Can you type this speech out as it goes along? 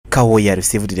Kawoya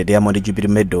received the Diamond Jubilee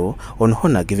Medal on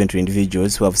honor given to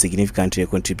individuals who have significantly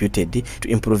contributed to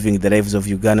improving the lives of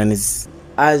Ugandans.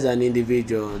 As an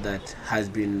individual that has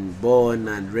been born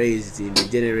and raised in the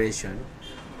generation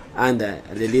under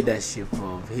the leadership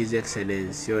of His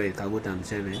Excellency Yoweri Kaguta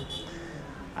Museveni,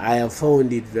 I have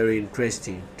found it very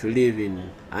interesting to live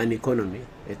in an economy,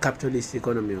 a capitalist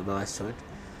economy of our sort,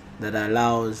 that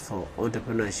allows for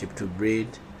entrepreneurship to breed,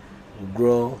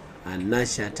 grow, and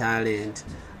nurture talent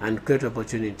and create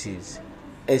opportunities,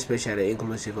 especially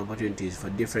inclusive opportunities for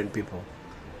different people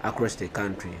across the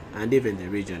country and even the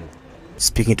region.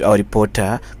 Speaking to our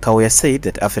reporter, Kawoya said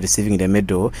that after receiving the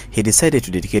medal, he decided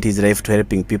to dedicate his life to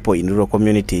helping people in rural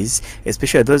communities,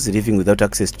 especially those living without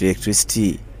access to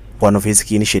electricity. One of his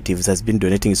key initiatives has been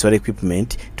donating solar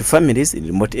equipment to families in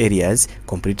remote areas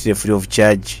completely free of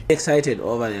charge. Excited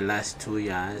over the last 2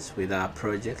 years with our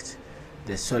project,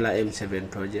 the Solar M7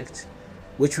 project,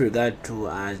 which we regard to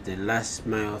as the last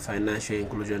mile financial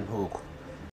inclusion hook